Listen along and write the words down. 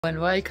And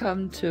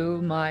welcome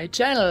to my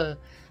channel.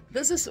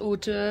 This is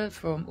Ute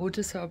from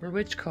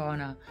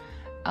utes-herbal-corner.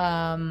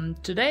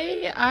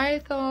 Today I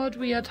thought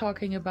we are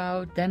talking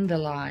about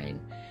dandelion.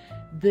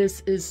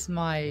 This is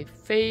my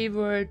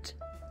favorite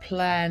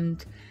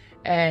plant,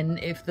 and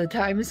if the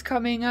time is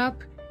coming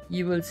up,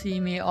 you will see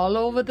me all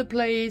over the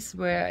place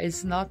where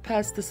it's not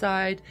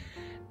pesticide,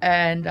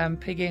 and I'm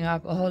picking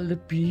up all the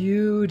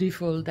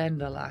beautiful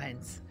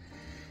dandelions.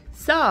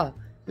 So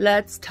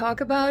let's talk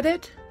about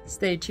it.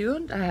 Stay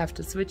tuned, I have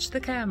to switch the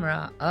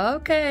camera.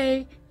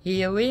 Okay,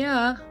 here we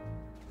are.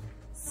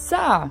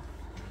 So,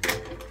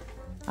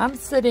 I'm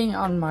sitting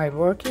on my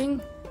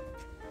working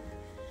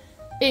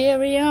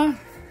area.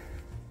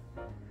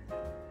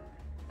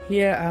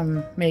 Here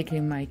I'm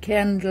making my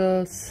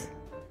candles.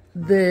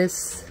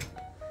 This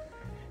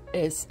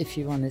is, if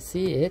you want to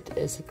see it,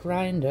 is a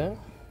grinder.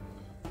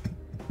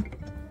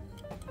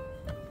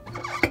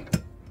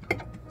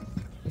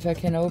 If I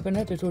can open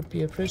it, it would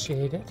be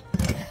appreciated.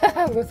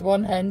 With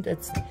one hand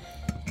it's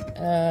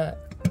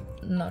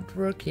not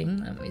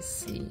working. Let me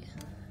see.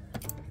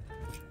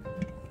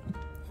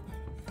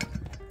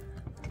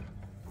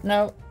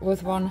 No,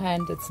 with one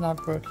hand it's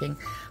not working.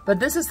 But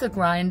this is the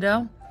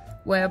grinder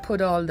where I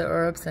put all the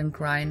herbs and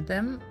grind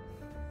them.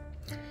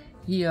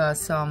 Here are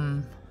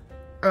some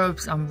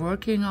herbs I'm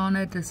working on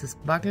it. This is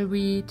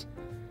buckwheat,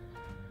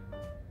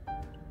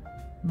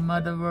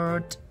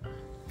 motherwort,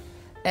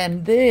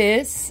 and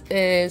this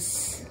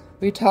is,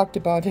 we talked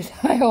about it,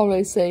 I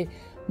always say,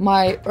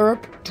 my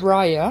herb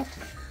dryer.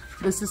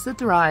 This is a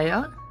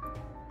dryer.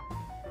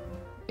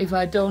 If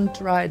I don't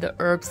dry the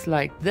herbs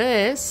like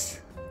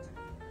this,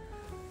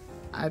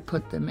 I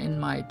put them in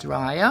my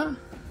dryer.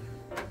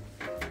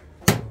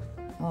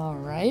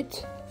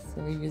 Alright,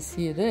 so you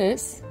see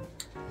this.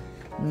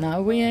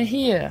 Now we are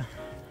here.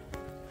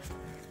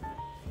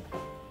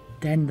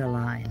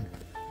 Dandelion.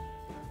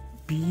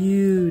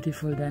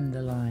 Beautiful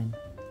dandelion.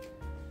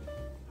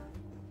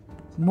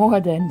 More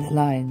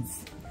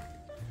dandelions.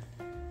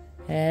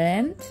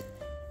 And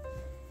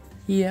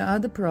here are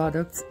the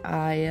products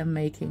I am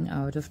making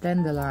out of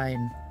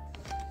dandelion.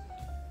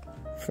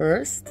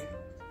 First,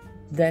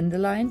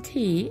 dandelion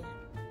tea.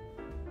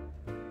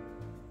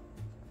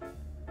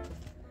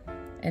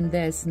 And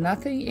there's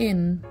nothing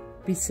in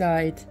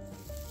beside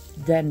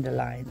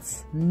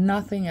dandelions,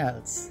 nothing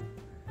else.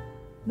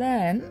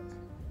 Then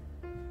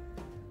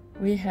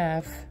we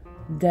have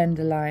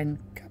dandelion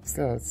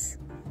capsules.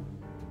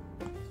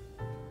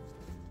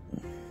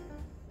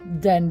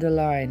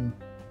 Dandelion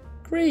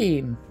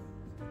cream,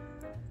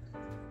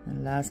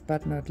 and last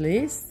but not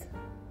least,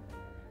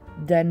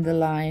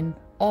 dandelion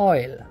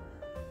oil.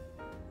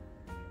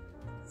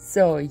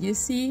 So you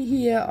see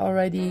here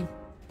already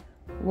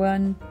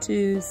 1,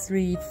 2,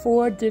 3,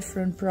 4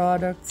 different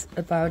products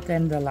about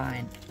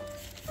dandelion.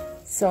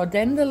 So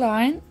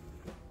dandelion,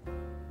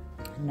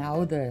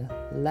 now the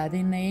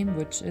Latin name,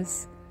 which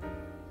is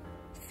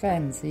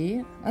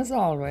fancy as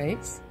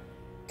always,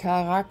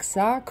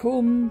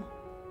 Taraxacum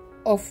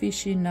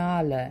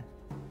officinale.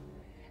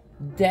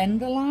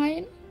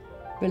 Dandelion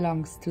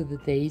belongs to the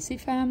daisy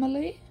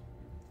family,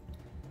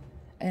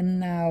 and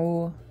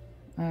now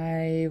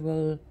I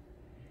will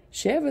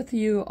share with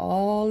you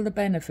all the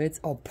benefits,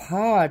 or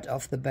part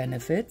of the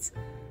benefits,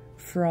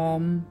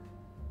 from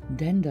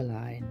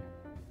dandelion.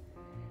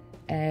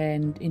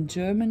 And in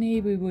Germany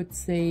we would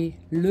say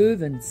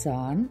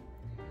Löwenzahn,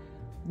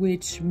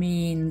 which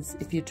means,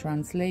 if you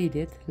translate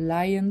it,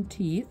 lion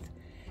teeth.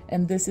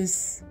 And this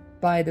is,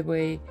 by the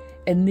way,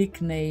 a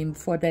nickname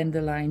for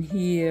dandelion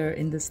here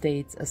in the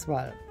States as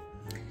well.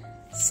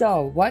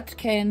 So, what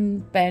can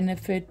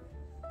benefit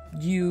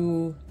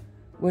you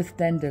with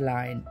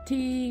dandelion?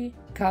 Tea,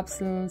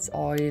 capsules,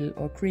 oil,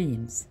 or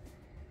creams?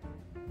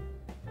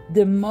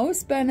 The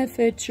most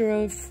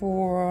beneficial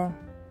for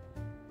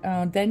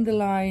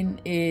dandelion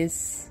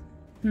is,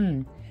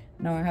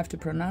 now I have to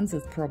pronounce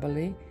it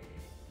properly,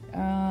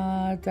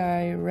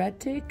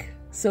 diuretic.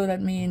 So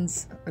that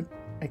means,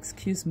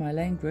 excuse my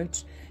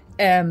language,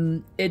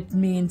 it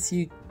means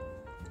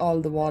all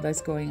the water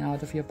is going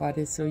out of your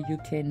body, so you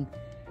can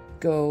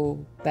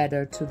go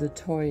better to the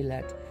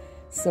toilet.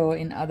 So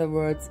in other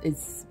words,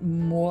 it's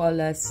more or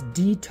less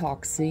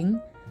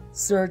detoxing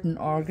certain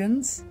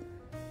organs,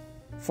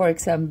 for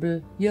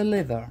example your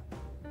liver.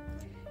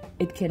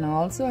 It can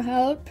also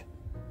help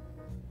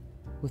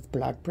with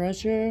blood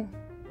pressure,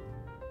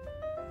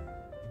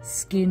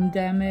 skin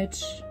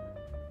damage.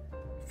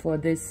 For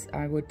this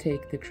I would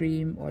take the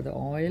cream or the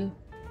oil.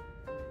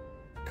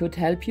 Could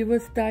help you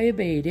with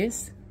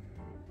diabetes,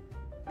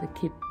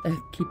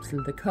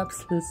 the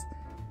capsules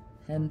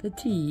and the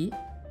tea.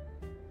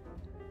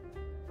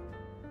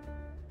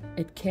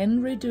 It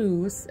can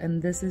reduce,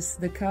 and this is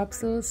the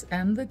capsules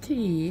and the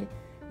tea,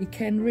 it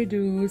can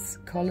reduce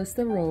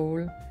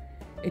cholesterol,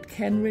 it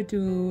can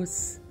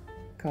reduce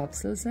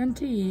capsules and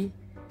tea,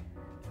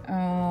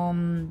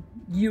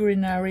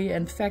 urinary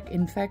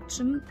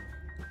infection.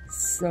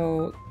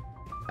 So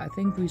I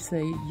think we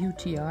say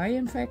UTI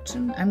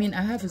infection. I mean,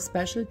 I have a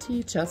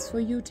specialty just for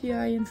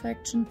UTI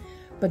infection,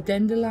 but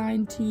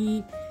dandelion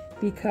tea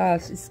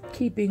because it's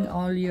keeping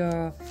all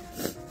your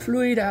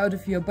fluid out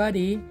of your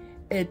body.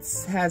 It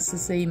has the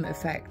same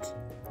effect.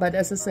 But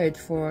as I said,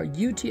 for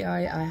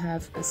UTI, I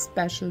have a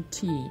special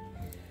tea.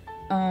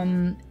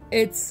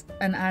 It's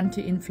an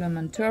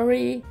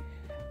anti-inflammatory.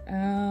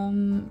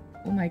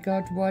 Oh my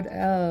God, what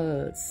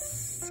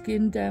else?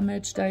 Skin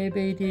damage,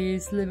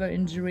 diabetes, liver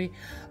injury.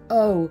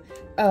 Oh,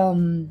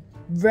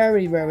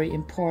 very, very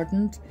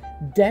important.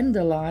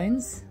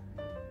 Dandelions.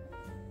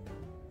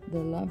 The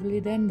lovely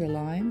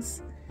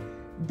dandelions.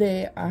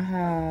 They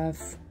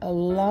have a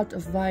lot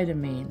of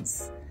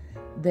vitamins.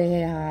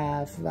 They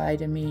have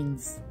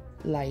vitamins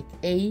like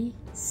A,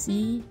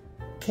 C,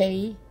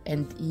 K,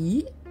 and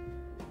E.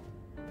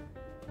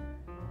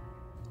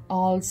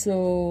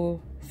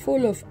 Also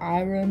full of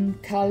iron,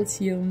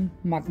 calcium,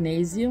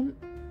 magnesium,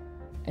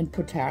 and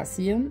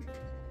potassium.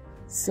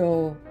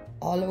 So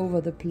all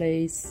over the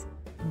place.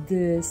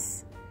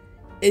 This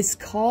is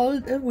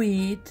called a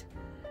weed,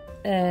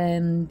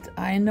 and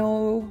I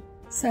know,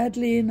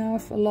 sadly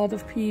enough, a lot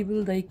of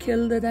people, they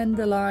kill the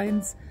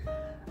dandelions.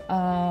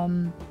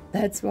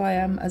 That's why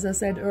as I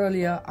said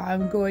earlier,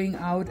 I'm going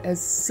out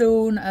as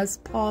soon as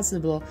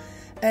possible,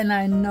 and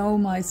I know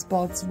my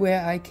spots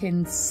where I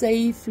can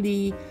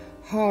safely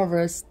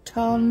harvest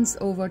tons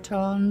over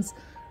tons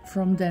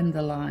from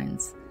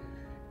dandelions.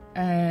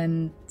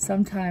 And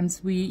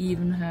sometimes we're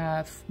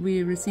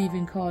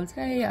receiving calls,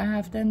 hey, I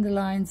have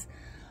dandelions,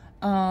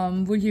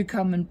 will you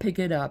come and pick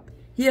it up?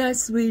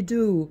 Yes, we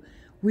do.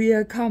 We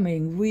are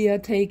coming. We are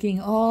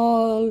taking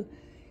all.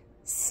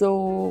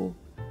 So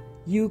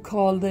you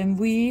call them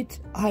weed,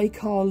 I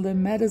call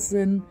them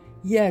medicine.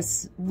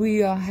 Yes,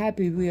 we are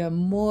happy. We are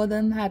more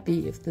than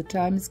happy. If the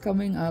time is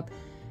coming up,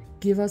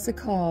 give us a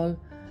call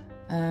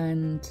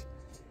and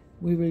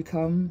we will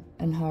come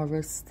and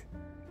harvest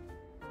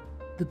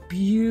the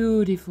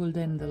beautiful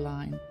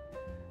dandelion.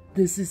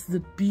 This is the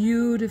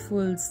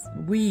beautiful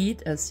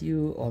weed, as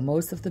you or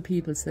most of the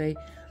people say,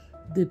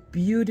 the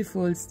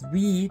beautiful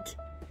weed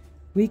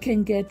we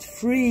can get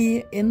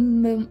free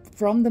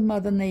from the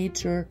Mother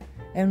Nature,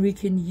 and we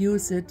can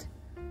use it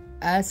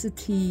as a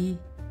tea,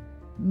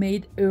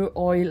 make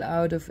oil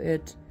out of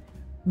it,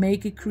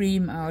 make a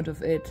cream out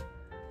of it,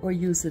 or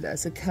use it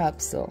as a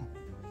capsule.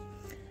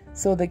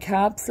 So the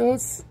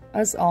capsules,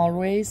 as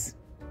always,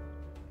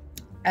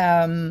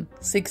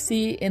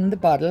 60 in the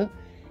bottle.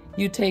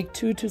 You take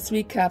 2 to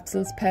 3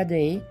 capsules per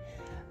day.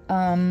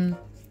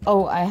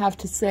 Oh, I have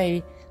to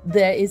say,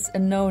 there is a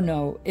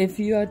no-no. If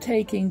you are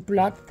taking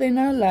blood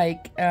thinner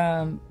like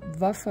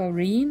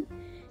warfarin,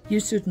 you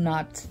should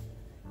not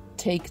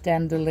take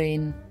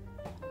dandelion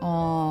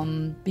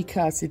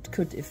because it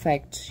could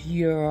affect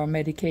your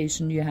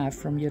medication you have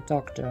from your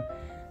doctor.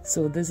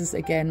 So this is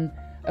again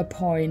a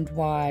point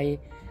why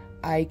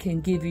I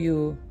can give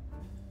you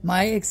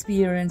my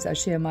experience. I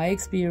share my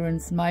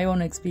experience, my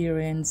own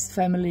experience,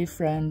 family,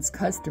 friends,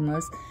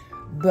 customers.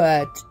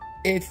 But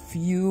if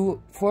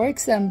you, for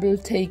example,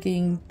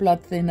 taking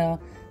blood thinner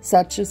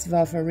such as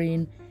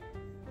warfarin,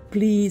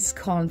 please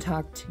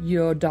contact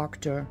your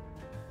doctor.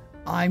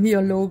 I'm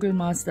your local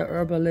master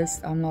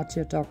herbalist. I'm not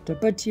your doctor,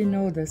 but you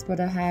know this, but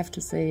I have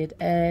to say it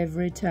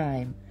every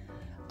time.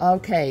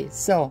 Okay,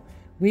 so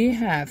we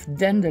have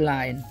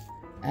dandelion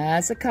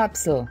as a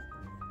capsule,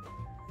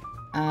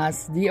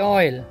 as the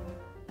oil,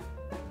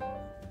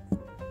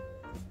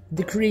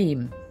 the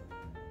cream,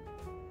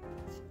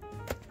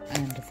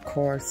 and of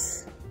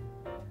course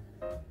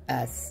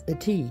as a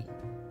tea.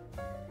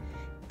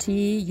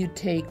 Tea, you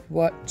take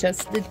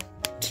just the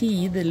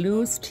tea, the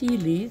loose tea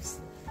leaves.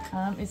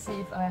 Let me see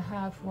if I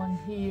have one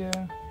here.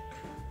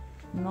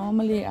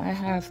 Normally I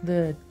have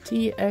the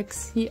tea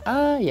eggs here.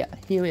 Ah, yeah,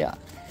 here we are.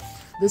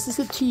 This is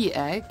a tea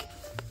egg,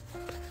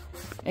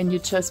 and you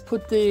just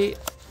put the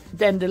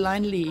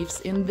dandelion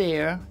leaves in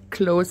there,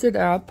 close it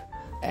up,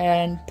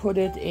 and put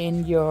it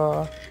in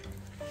your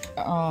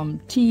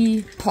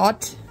tea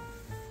pot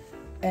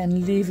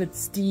and leave it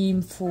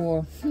steam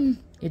for,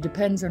 it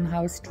depends on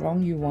how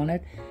strong you want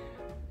it,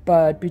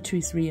 but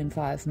between 3 and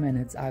 5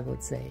 minutes, I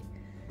would say.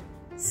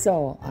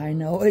 So I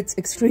know it's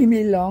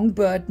extremely long,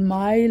 but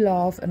my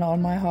love and all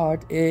my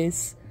heart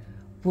is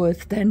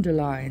with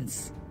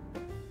dandelions.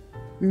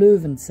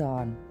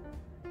 Löwenzahn.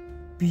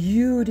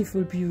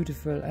 Beautiful,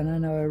 beautiful. And I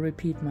know I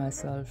repeat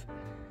myself,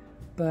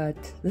 but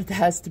it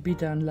has to be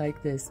done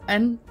like this.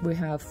 And we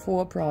have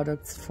 4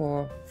 products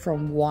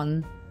from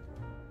one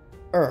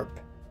herb.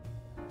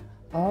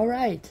 All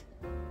right.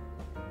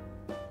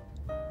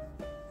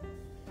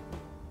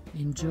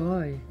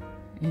 Enjoy,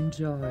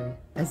 enjoy,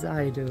 as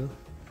I do.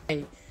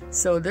 Okay,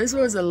 so this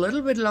was a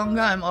little bit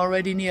longer. I'm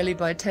already nearly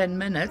by 10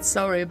 minutes.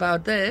 Sorry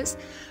about this.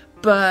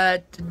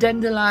 But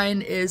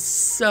dandelion is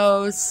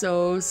so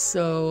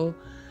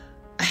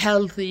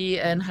healthy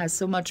and has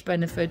so much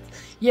benefit.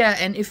 Yeah,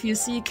 and if you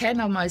see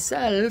Ken or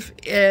myself,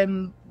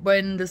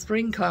 when the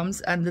spring comes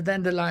and the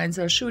dandelions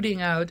are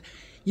shooting out,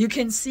 you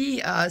can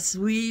see us.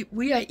 We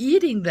are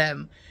eating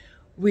them.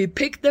 We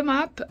pick them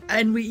up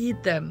and we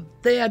eat them.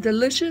 They are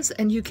delicious,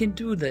 and you can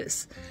do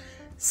this.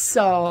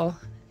 So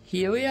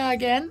here we are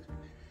again.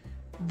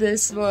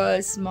 this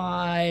was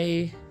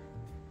my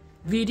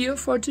video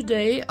for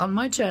today on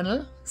my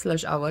channel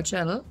 / our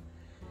channel.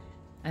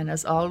 And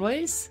as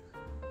always,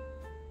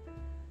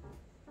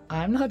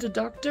 I'm not a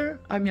doctor,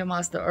 I'm your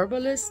master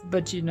herbalist,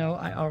 but you know,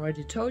 I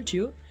already told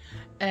you.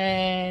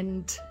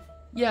 And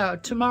yeah,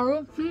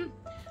 tomorrow,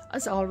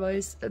 as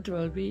always, it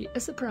will be a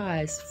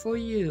surprise for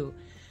you.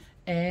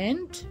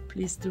 And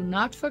please do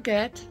not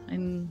forget,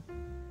 and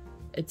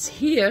it's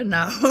here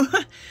now,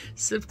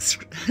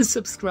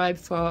 subscribe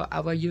for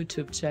our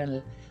YouTube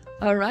channel.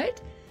 All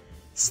right,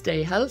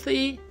 stay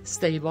healthy,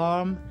 stay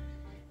warm,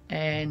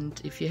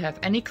 and if you have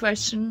any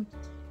question,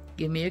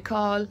 give me a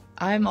call.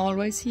 I'm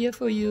always here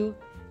for you.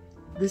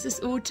 This is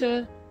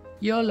Ute,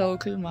 your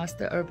local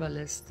master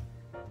herbalist.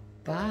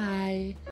 Bye.